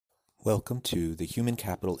Welcome to the Human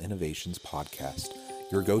Capital Innovations Podcast,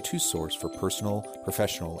 your go-to source for personal,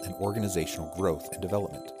 professional, and organizational growth and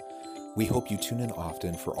development. We hope you tune in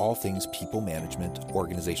often for all things people management,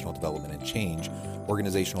 organizational development and change,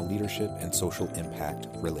 organizational leadership, and social impact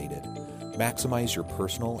related. Maximize your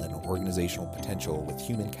personal and organizational potential with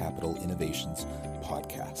Human Capital Innovations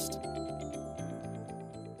Podcast.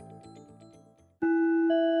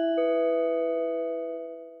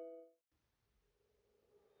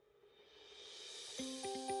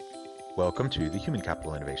 Welcome to the Human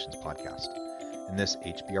Capital Innovations Podcast. In this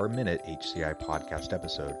HBR Minute HCI podcast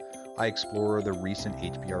episode, I explore the recent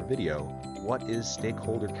HBR video, What is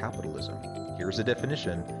Stakeholder Capitalism? Here's a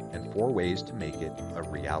definition and 4 ways to make it a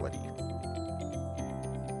reality.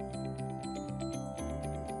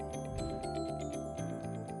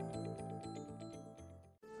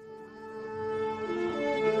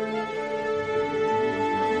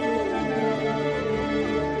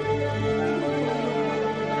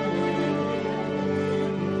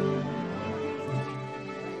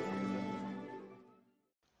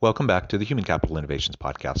 Welcome back to the Human Capital Innovations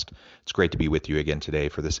Podcast. It's great to be with you again today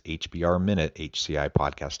for this HBR Minute HCI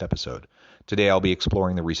podcast episode. Today I'll be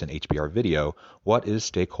exploring the recent HBR video, What is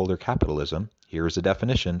Stakeholder Capitalism? Here is a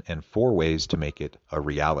definition and 4 ways to make it a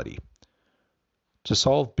reality. To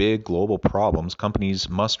solve big global problems, companies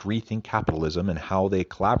must rethink capitalism and how they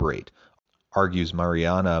collaborate, argues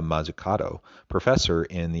Mariana Mazzucato, professor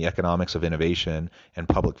in the economics of innovation and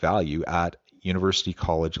public value at University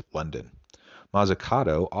College London.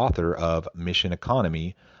 Mazzucato, author of Mission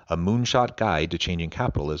Economy, A Moonshot Guide to Changing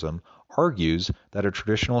Capitalism, argues that a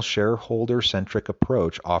traditional shareholder-centric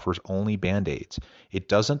approach offers only band-aids. It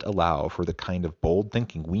doesn't allow for the kind of bold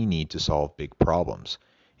thinking we need to solve big problems.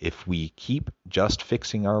 If we keep just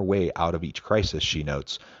fixing our way out of each crisis, she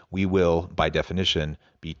notes, we will, by definition,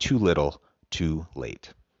 be too little, too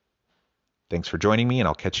late. Thanks for joining me, and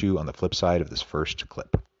I'll catch you on the flip side of this first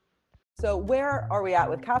clip. So where are we at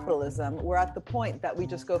with capitalism? We're at the point that we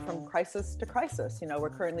just go from crisis to crisis.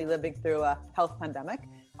 We're currently living through a health pandemic.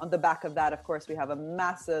 On the back of that, of course, we have a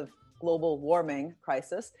massive global warming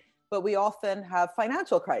crisis, but we often have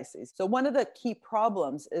financial crises. So one of the key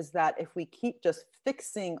problems is that if we keep just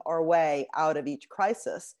fixing our way out of each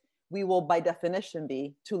crisis, we will by definition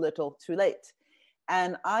be too little, too late.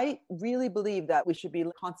 And I really believe that we should be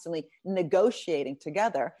constantly negotiating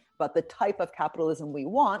together about the type of capitalism we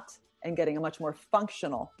want and getting a much more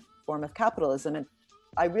functional form of capitalism. And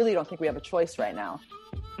I really don't think we have a choice right now.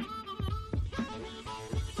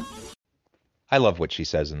 I love what she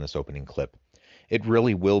says in this opening clip. It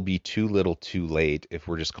really will be too little too late if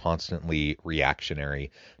we're just constantly reactionary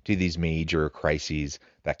to these major crises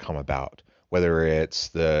that come about, whether it's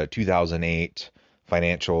the 2008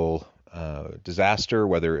 financial disaster,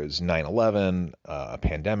 whether it's 9/11, a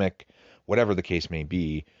pandemic, whatever the case may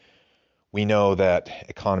be. We know that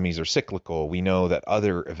economies are cyclical. We know that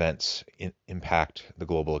other events impact the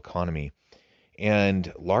global economy.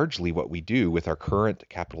 And largely what we do with our current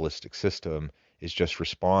capitalistic system is just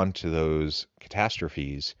respond to those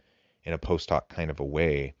catastrophes in a post hoc kind of a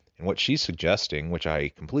way. And what she's suggesting, which I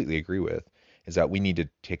completely agree with, is that we need to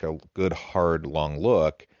take a good, hard, long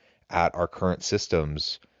look at our current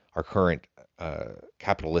systems, our current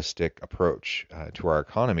capitalistic approach to our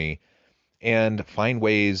economy, and find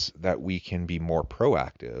ways that we can be more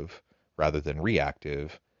proactive rather than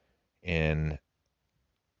reactive in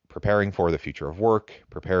preparing for the future of work,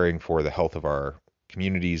 preparing for the health of our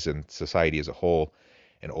communities and society as a whole,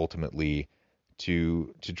 and ultimately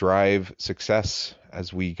to drive success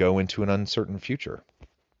as we go into an uncertain future.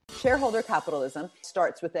 Shareholder capitalism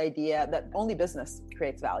starts with the idea that only business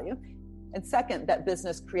creates value. And second, that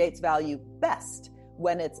business creates value best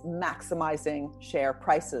when it's maximizing share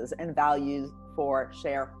prices and values for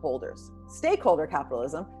shareholders. Stakeholder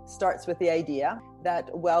capitalism starts with the idea that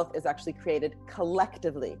wealth is actually created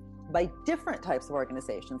collectively by different types of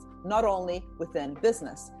organizations, not only within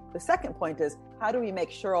business. The second point is, how do we make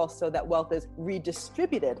sure also that wealth is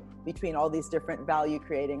redistributed between all these different value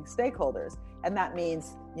creating stakeholders? And that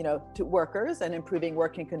means, to workers and improving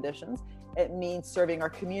working conditions. It means serving our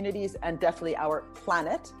communities and definitely our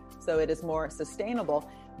planet, so it is more sustainable.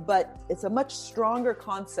 But it's a much stronger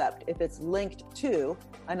concept if it's linked to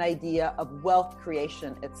an idea of wealth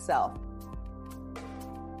creation itself.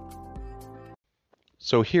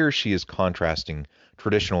 So here she is contrasting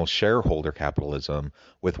traditional shareholder capitalism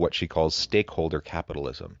with what she calls stakeholder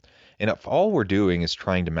capitalism. And if all we're doing is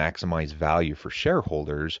trying to maximize value for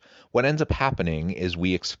shareholders, what ends up happening is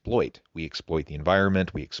we exploit. We exploit the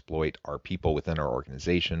environment, we exploit our people within our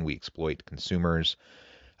organization, we exploit consumers.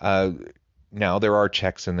 Now, there are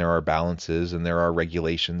checks and there are balances and there are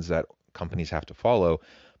regulations that companies have to follow.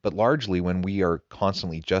 But largely, when we are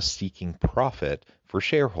constantly just seeking profit for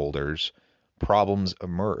shareholders, problems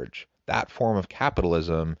emerge. That form of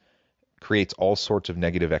capitalism creates all sorts of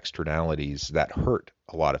negative externalities that hurt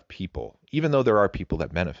a lot of people, even though there are people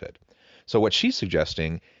that benefit. So, what she's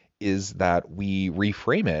suggesting is that we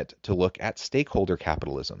reframe it to look at stakeholder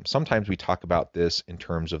capitalism. Sometimes we talk about this in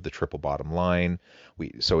terms of the triple bottom line.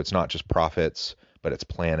 So it's not just profits, but it's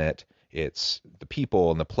planet, it's the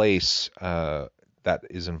people and the place that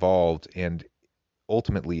is involved, and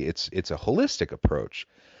ultimately it's a holistic approach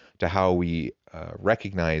to how we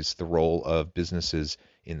recognize the role of businesses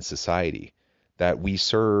in society. That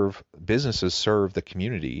businesses serve the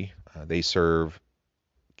community, they serve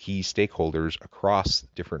key stakeholders across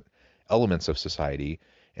different elements of society,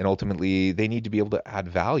 and ultimately they need to be able to add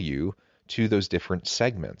value to those different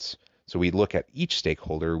segments. So we look at each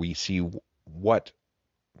stakeholder, we see what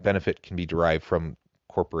benefit can be derived from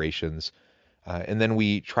corporations, and then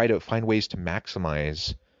we try to find ways to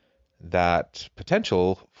maximize that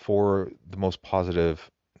potential for the most positive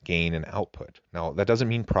gain and output. Now, that doesn't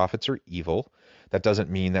mean profits are evil. That doesn't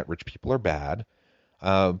mean that rich people are bad.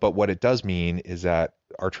 But what it does mean is that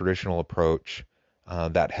our traditional approach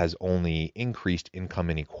that has only increased income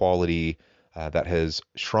inequality, that has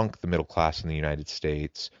shrunk the middle class in the United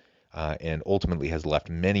States, and ultimately has left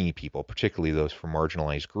many people, particularly those from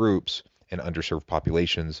marginalized groups and underserved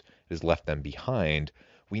populations, has left them behind.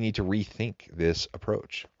 We need to rethink this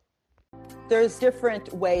approach. There's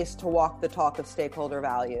different ways to walk the talk of stakeholder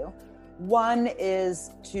value. One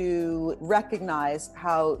is to recognize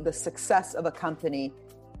how the success of a company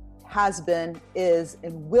has been, is,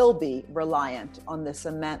 and will be reliant on this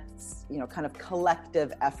immense, kind of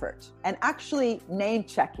collective effort, and actually name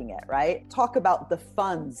checking it, right? Talk about the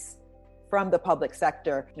funds from the public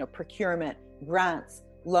sector, procurement, grants,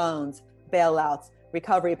 loans, bailouts,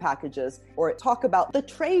 recovery packages, or talk about the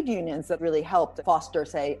trade unions that really helped foster,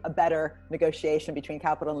 say, a better negotiation between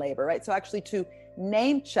capital and labor, right? So actually to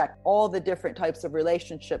name check all the different types of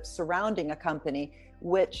relationships surrounding a company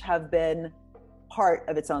which have been part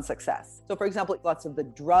of its own success. So for example, lots of the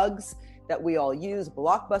drugs that we all use,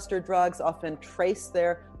 blockbuster drugs, often trace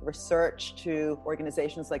their research to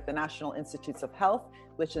organizations like the National Institutes of Health,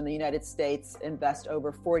 which in the United States invest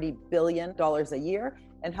over $40 billion a year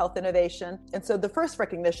in health innovation. And so the first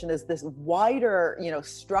recognition is this wider,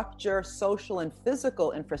 structure, social and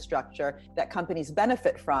physical infrastructure that companies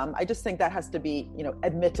benefit from. I just think that has to be,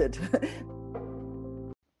 admitted.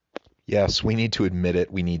 Yes, we need to admit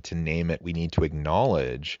it. We need to name it. We need to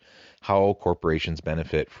acknowledge how corporations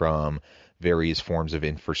benefit from various forms of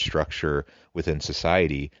infrastructure within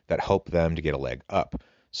society that help them to get a leg up.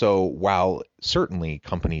 So while certainly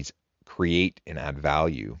companies create and add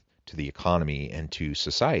value to the economy and to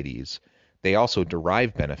societies, they also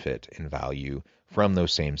derive benefit and value from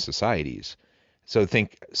those same societies. So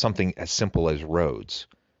think something as simple as roads.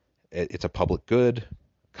 It's a public good.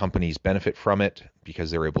 Companies benefit from it because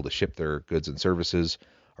they're able to ship their goods and services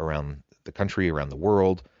around the country, around the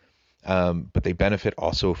world. But they benefit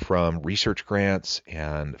also from research grants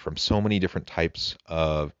and from so many different types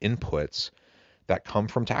of inputs that come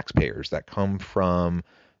from taxpayers, that come from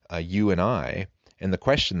you and I. And the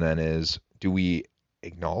question then is, do we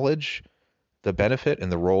acknowledge the benefit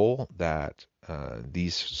and the role that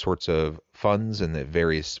these sorts of funds and the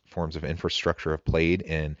various forms of infrastructure have played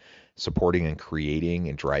in supporting and creating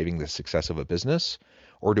and driving the success of a business?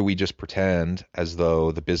 Or do we just pretend as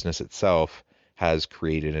though the business itself has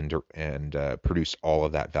created and produced all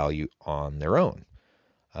of that value on their own?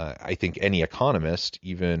 I think any economist,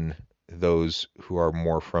 even those who are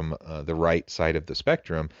more from the right side of the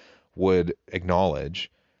spectrum, would acknowledge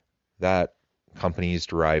that companies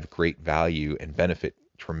derive great value and benefit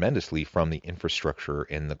tremendously from the infrastructure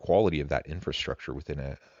and the quality of that infrastructure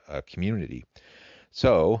within a community.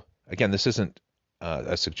 So again, this isn't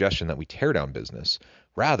a suggestion that we tear down business.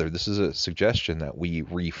 Rather, this is a suggestion that we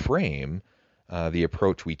reframe the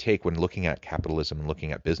approach we take when looking at capitalism and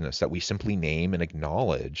looking at business, that we simply name and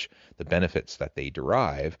acknowledge the benefits that they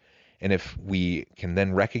derive. And if we can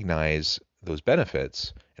then recognize those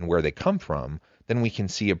benefits and where they come from, then we can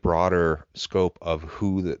see a broader scope of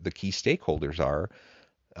who the key stakeholders are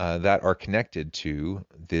that are connected to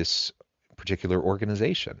this particular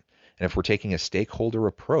organization. And if we're taking a stakeholder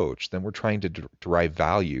approach, then we're trying to derive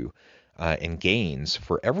value and gains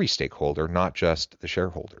for every stakeholder, not just the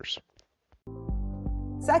shareholders.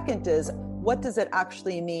 Second is, what does it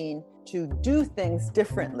actually mean to do things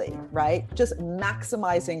differently, right? Just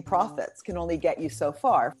maximizing profits can only get you so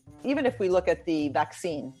far. Even if we look at the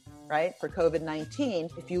vaccine, right? For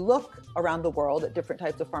COVID-19, if you look around the world at different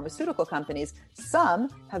types of pharmaceutical companies, some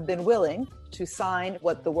have been willing to sign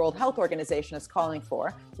what the World Health Organization is calling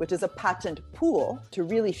for, which is a patent pool to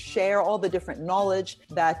really share all the different knowledge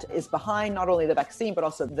that is behind not only the vaccine, but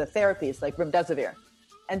also the therapies like remdesivir.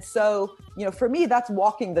 And so, for me, that's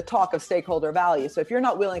walking the talk of stakeholder value. So if you're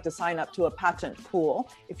not willing to sign up to a patent pool,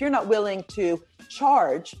 if you're not willing to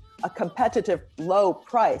charge a competitive low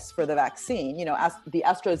price for the vaccine, as the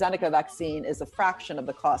AstraZeneca vaccine is a fraction of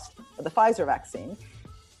the cost of the Pfizer vaccine,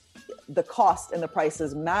 the cost and the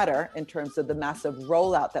prices matter in terms of the massive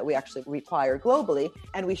rollout that we actually require globally.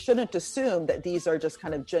 And we shouldn't assume that these are just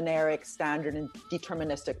kind of generic, standard, and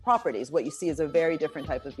deterministic properties. What you see is a very different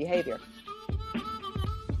type of behavior.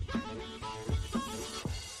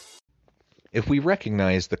 If we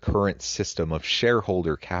recognize the current system of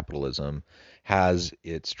shareholder capitalism has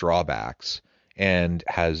its drawbacks and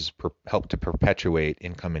has helped to perpetuate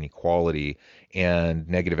income inequality and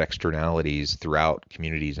negative externalities throughout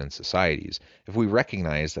communities and societies, if we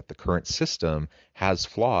recognize that the current system has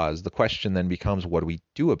flaws, the question then becomes, what do we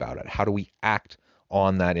do about it? How do we act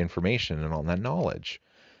on that information and on that knowledge?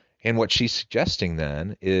 And what she's suggesting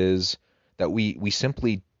then is that we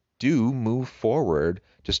simply do move forward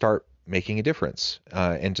to start making a difference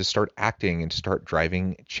and to start acting and to start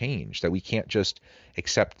driving change, that we can't just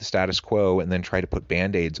accept the status quo and then try to put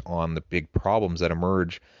band-aids on the big problems that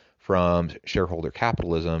emerge from shareholder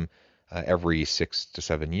capitalism every 6 to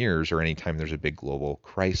 7 years or anytime there's a big global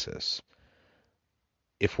crisis.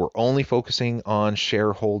 If we're only focusing on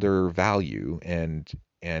shareholder value and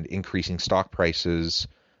increasing stock prices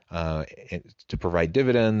to provide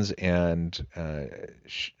dividends and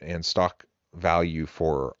stock value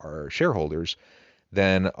for our shareholders,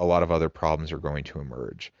 then a lot of other problems are going to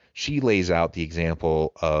emerge. She lays out the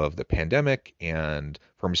example of the pandemic and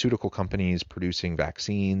pharmaceutical companies producing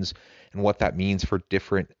vaccines and what that means for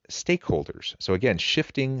different stakeholders. So again,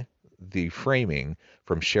 shifting the framing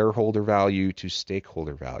from shareholder value to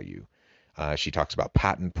stakeholder value. She talks about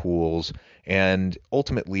patent pools, and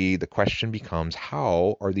ultimately the question becomes,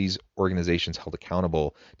 how are these organizations held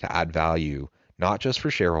accountable to add value, not just for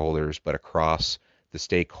shareholders, but across the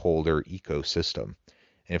stakeholder ecosystem?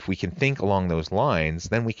 And if we can think along those lines,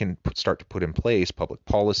 then we can start to put in place public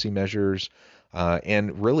policy measures,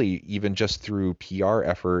 and really even just through PR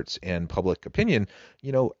efforts and public opinion,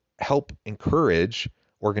 help encourage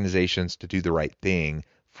organizations to do the right thing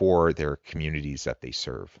for their communities that they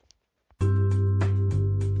serve.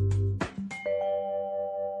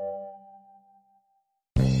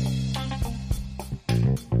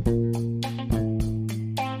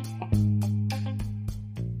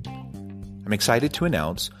 I'm excited to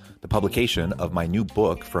announce the publication of my new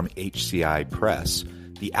book from HCI Press,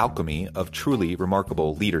 The Alchemy of Truly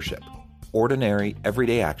Remarkable Leadership: Ordinary,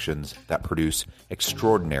 Everyday Actions that Produce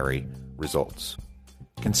Extraordinary Results.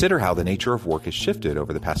 Consider how the nature of work has shifted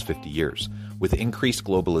over the past 50 years. With increased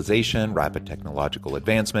globalization, rapid technological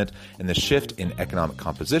advancement, and the shift in economic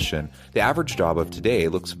composition, the average job of today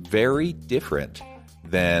looks very different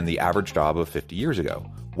than the average job of 50 years ago.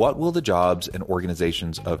 What will the jobs and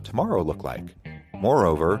organizations of tomorrow look like?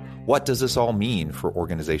 Moreover, what does this all mean for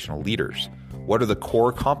organizational leaders? What are the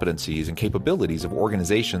core competencies and capabilities of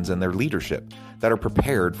organizations and their leadership that are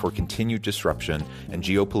prepared for continued disruption and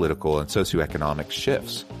geopolitical and socioeconomic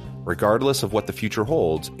shifts? Regardless of what the future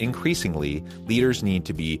holds, increasingly, leaders need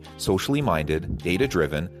to be socially minded,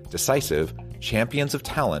 data-driven, decisive, champions of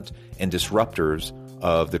talent, and disruptors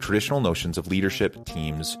of the traditional notions of leadership,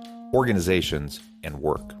 teams, organizations, and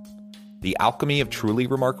work. The Alchemy of Truly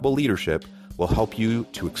Remarkable Leadership will help you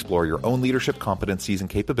to explore your own leadership competencies and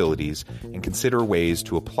capabilities and consider ways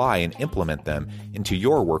to apply and implement them into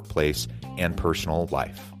your workplace and personal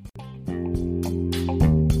life.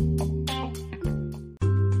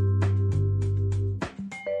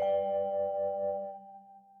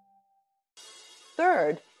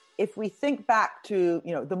 Third, if we think back to,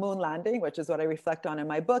 the moon landing, which is what I reflect on in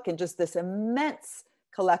my book, and just this immense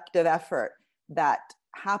collective effort that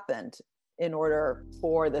happened in order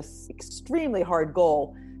for this extremely hard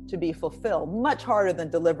goal to be fulfilled, much harder than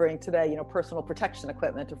delivering today, personal protection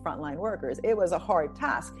equipment to frontline workers. It was a hard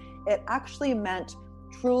task. It actually meant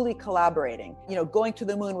truly collaborating. Going to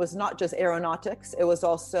the moon was not just aeronautics. It was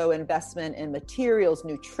also investment in materials,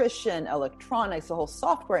 nutrition, electronics, the whole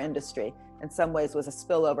software industry in some ways was a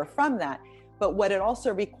spillover from that. But what it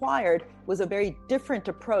also required was a very different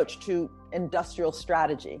approach to industrial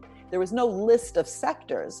strategy. There was no list of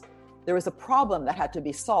sectors. There was a problem that had to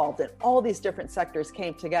be solved, and all these different sectors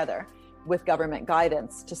came together with government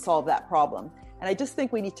guidance to solve that problem. And I just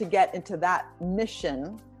think we need to get into that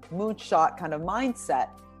mission, moonshot kind of mindset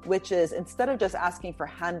which is instead of just asking for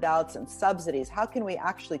handouts and subsidies, how can we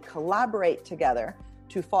actually collaborate together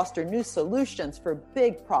to foster new solutions for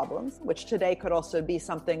big problems, which today could also be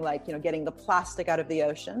something like, getting the plastic out of the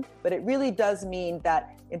ocean. But it really does mean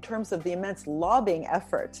that in terms of the immense lobbying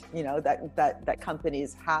effort, that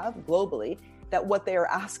companies have globally, that what they are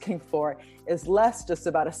asking for is less just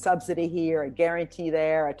about a subsidy here, a guarantee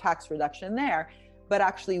there, a tax reduction there, but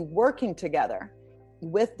actually working together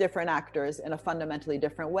with different actors in a fundamentally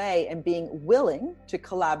different way and being willing to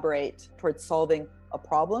collaborate towards solving a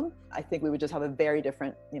problem. I think we would just have a very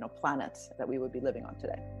different, planet that we would be living on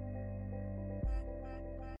today.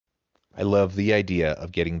 I love the idea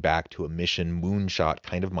of getting back to a mission moonshot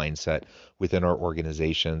kind of mindset within our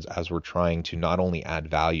organizations as we're trying to not only add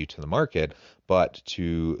value to the market, but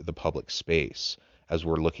to the public space as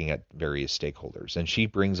we're looking at various stakeholders. And she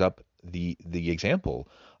brings up the example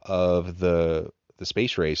of the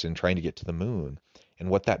space race and trying to get to the moon and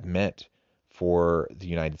what that meant for the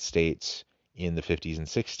United States in the 50s and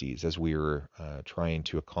 60s as we were trying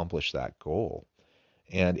to accomplish that goal.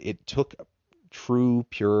 And it took true,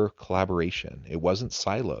 pure collaboration. It wasn't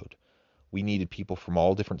siloed. We needed people from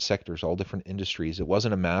all different sectors, all different industries. It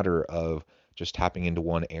wasn't a matter of just tapping into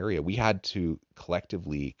one area. We had to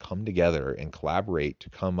collectively come together and collaborate to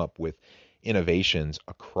come up with innovations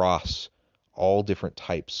across all different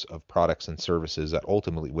types of products and services that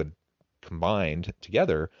ultimately would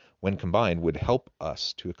when combined, would help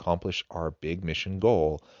us to accomplish our big mission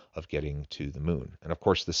goal of getting to the moon. And of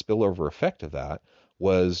course, the spillover effect of that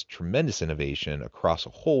was tremendous innovation across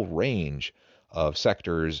a whole range of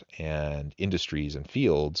sectors and industries and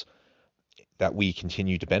fields that we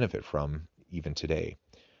continue to benefit from even today.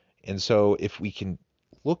 And so if we can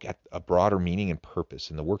look at a broader meaning and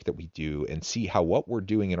purpose in the work that we do and see how what we're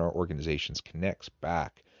doing in our organizations connects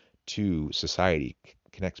back to society,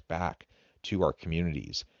 connects back to our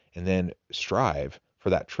communities, and then strive for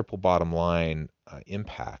that triple bottom line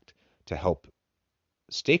impact to help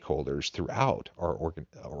stakeholders throughout our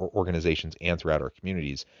organizations and throughout our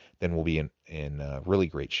communities, then we'll be in really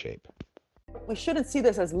great shape. We shouldn't see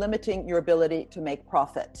this as limiting your ability to make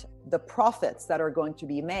profit. The profits that are going to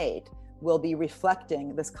be made will be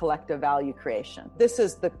reflecting this collective value creation. This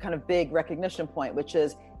is the kind of big recognition point, which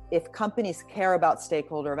is if companies care about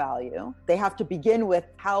stakeholder value, they have to begin with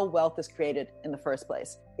how wealth is created in the first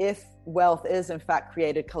place. If wealth is in fact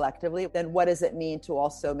created collectively, then what does it mean to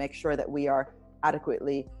also make sure that we are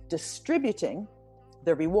adequately distributing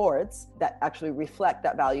the rewards that actually reflect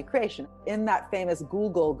that value creation? In that famous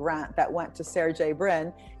Google grant that went to Sergey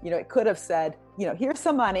Brin, it could have said, here's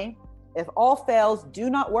some money. If all fails, do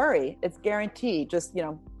not worry. It's guaranteed. Just,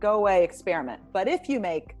 go away, experiment. But if you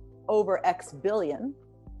make over X billion,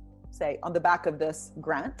 say on the back of this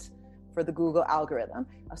grant for the Google algorithm,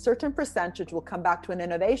 a certain percentage will come back to an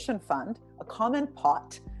innovation fund, a common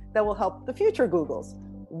pot that will help the future Googles.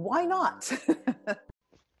 Why not?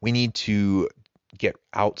 We need to get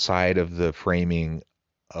outside of the framing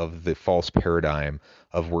of the false paradigm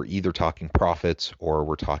of we're either talking profits or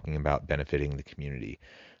we're talking about benefiting the community.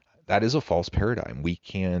 That is a false paradigm. We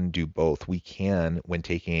can do both. We can, when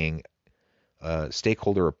taking a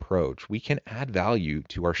stakeholder approach, we can add value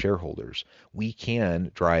to our shareholders. We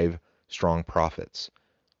can drive strong profits,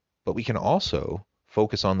 but we can also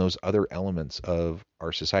focus on those other elements of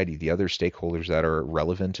our society, the other stakeholders that are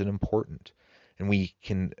relevant and important. And we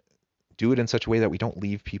can do it in such a way that we don't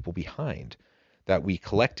leave people behind, that we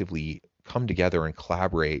collectively come together and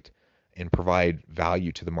collaborate and provide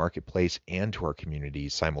value to the marketplace and to our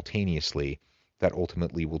communities simultaneously, that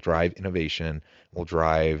ultimately will drive innovation, will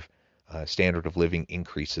drive standard of living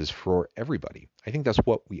increases for everybody. I think that's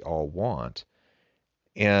what we all want.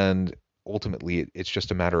 And ultimately, it's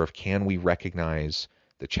just a matter of, can we recognize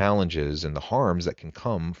the challenges and the harms that can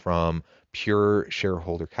come from pure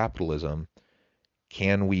shareholder capitalism?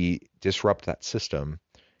 Can we disrupt that system?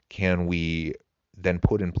 Can we then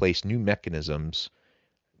put in place new mechanisms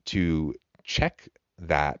to check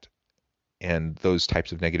that and those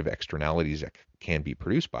types of negative externalities that can be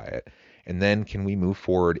produced by it? And then can we move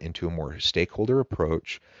forward into a more stakeholder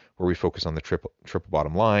approach where we focus on the triple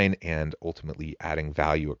bottom line and ultimately adding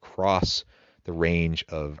value across the range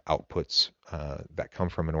of outputs that come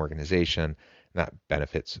from an organization that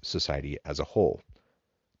benefits society as a whole?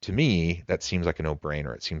 To me, that seems like a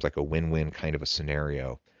no-brainer. It seems like a win-win kind of a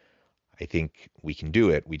scenario. I think we can do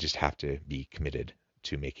it. We just have to be committed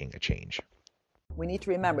to making a change. We need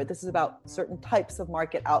to remember this is about certain types of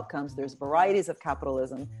market outcomes. There's varieties of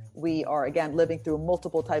capitalism. We are, again, living through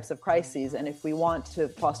multiple types of crises. And if we want to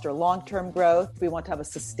foster long-term growth, if we want to have a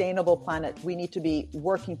sustainable planet, we need to be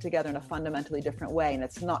working together in a fundamentally different way. And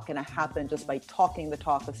it's not going to happen just by talking the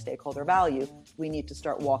talk of stakeholder value. We need to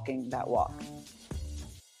start walking that walk.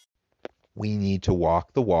 We need to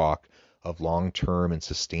walk the walk of long-term and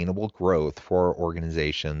sustainable growth for our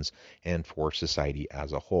organizations and for society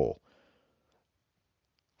as a whole.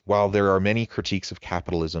 While there are many critiques of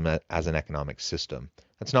capitalism as an economic system,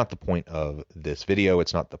 that's not the point of this video.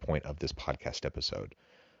 It's not the point of this podcast episode.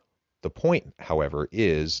 The point, however,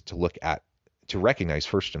 is to recognize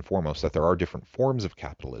first and foremost that there are different forms of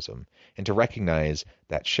capitalism, and to recognize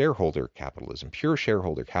that shareholder capitalism, pure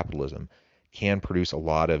shareholder capitalism, can produce a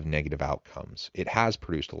lot of negative outcomes. It has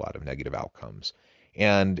produced a lot of negative outcomes.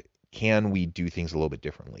 And can we do things a little bit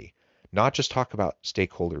differently? Not just talk about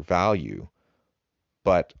stakeholder value,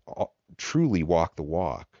 but truly walk the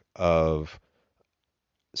walk of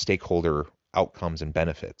stakeholder outcomes and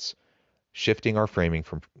benefits, shifting our framing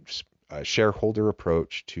from a shareholder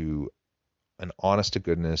approach to an honest to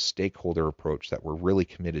goodness stakeholder approach that we're really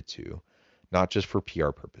committed to, not just for PR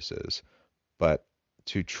purposes, but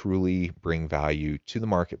to truly bring value to the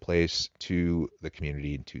marketplace, to the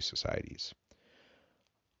community, and to societies.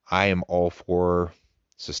 I am all for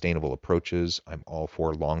sustainable approaches. I'm all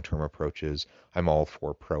for long-term approaches. I'm all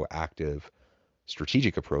for proactive,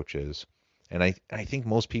 strategic approaches. And I think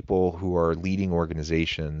most people who are leading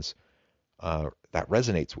organizations that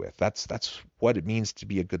resonates with. That's what it means to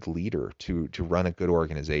be a good leader, to run a good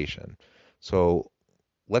organization. So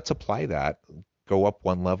let's apply that. Go up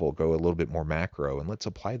one level, go a little bit more macro, and let's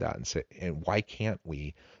apply that and say, and why can't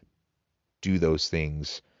we do those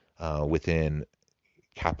things within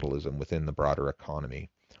capitalism, within the broader economy?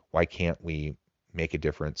 Why can't we make a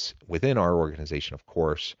difference within our organization, of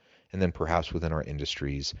course, and then perhaps within our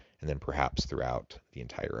industries, and then perhaps throughout the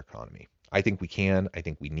entire economy? I think we can. I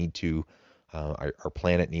think we need to. Our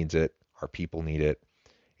planet needs it. Our people need it.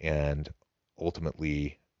 And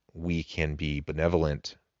ultimately, we can be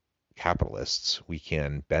benevolent capitalists. We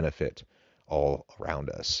can benefit all around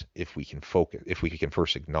us if we can focus, if we can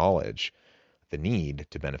first acknowledge the need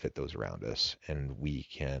to benefit those around us, and we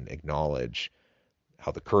can acknowledge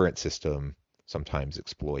how the current system sometimes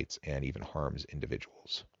exploits and even harms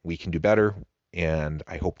individuals. We can do better, and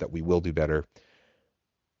I hope that we will do better.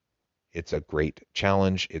 It's a great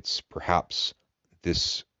challenge. It's perhaps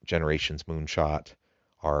this generation's moonshot,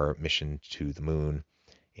 our mission to the moon,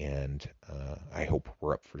 and I hope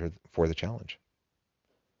we're up for the challenge.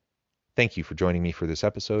 Thank you for joining me for this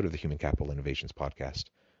episode of the Human Capital Innovations Podcast.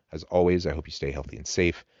 As always, I hope you stay healthy and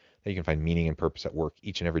safe, that you can find meaning and purpose at work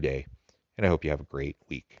each and every day, and I hope you have a great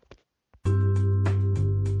week.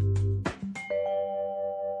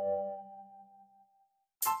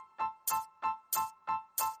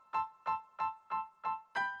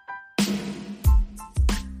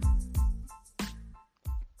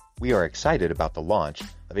 We are excited about the launch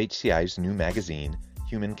of HCI's new magazine,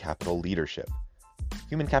 Human Capital Leadership.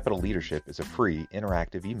 Human Capital Leadership is a free,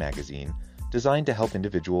 interactive e-magazine designed to help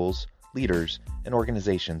individuals, leaders, and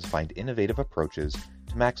organizations find innovative approaches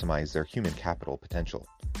to maximize their human capital potential.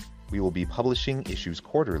 We will be publishing issues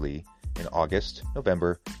quarterly in August,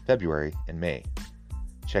 November, February, and May.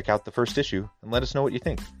 Check out the first issue and let us know what you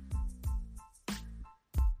think.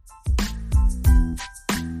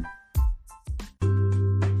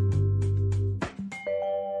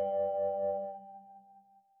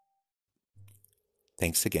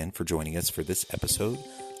 Thanks again for joining us for this episode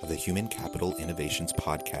of the Human Capital Innovations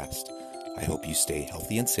Podcast. I hope you stay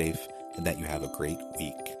healthy and safe and that you have a great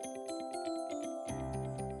week.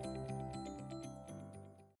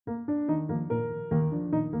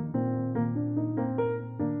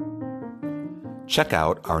 Check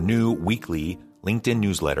out our new weekly LinkedIn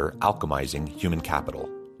newsletter, Alchemizing Human Capital,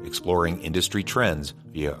 exploring industry trends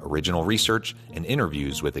via original research and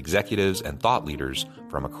interviews with executives and thought leaders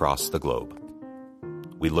from across the globe.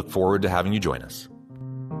 We look forward to having you join us.